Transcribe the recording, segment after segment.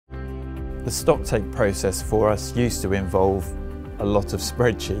The stock take process for us used to involve a lot of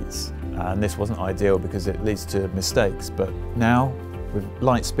spreadsheets, and this wasn't ideal because it leads to mistakes. But now, with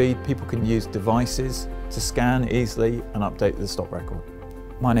Lightspeed, people can use devices to scan easily and update the stock record.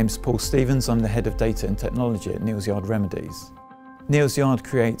 My name's Paul Stevens, I'm the Head of Data and Technology at Neal's Yard Remedies. Neal's Yard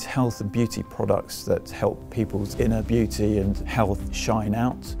creates health and beauty products that help people's inner beauty and health shine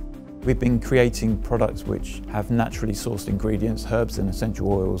out. We've been creating products which have naturally sourced ingredients, herbs and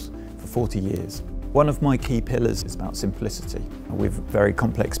essential oils for 40 years. One of my key pillars is about simplicity. We're a very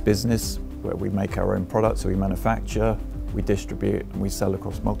complex business where we make our own products, so we manufacture, we distribute and we sell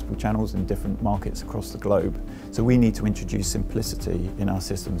across multiple channels in different markets across the globe. So we need to introduce simplicity in our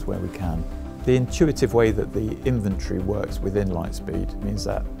systems where we can. The intuitive way that the inventory works within Lightspeed means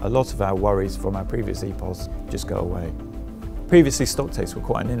that a lot of our worries from our previous EPOS just go away. Previously, stock takes were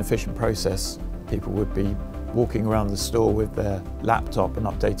quite an inefficient process. People would be walking around the store with their laptop and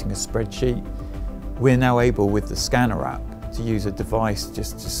updating a spreadsheet. We're now able, with the scanner app, to use a device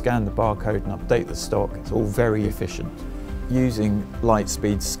just to scan the barcode and update the stock. It's all very efficient. Using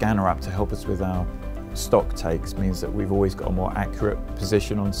Lightspeed's scanner app to help us with our stock takes means that we've always got a more accurate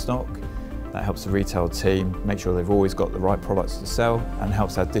position on stock. That helps the retail team make sure they've always got the right products to sell, and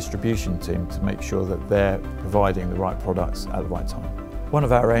helps our distribution team to make sure that they're providing the right products at the right time. One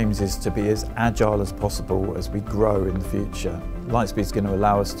of our aims is to be as agile as possible as we grow in the future. Lightspeed is going to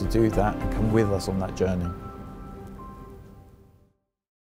allow us to do that and come with us on that journey.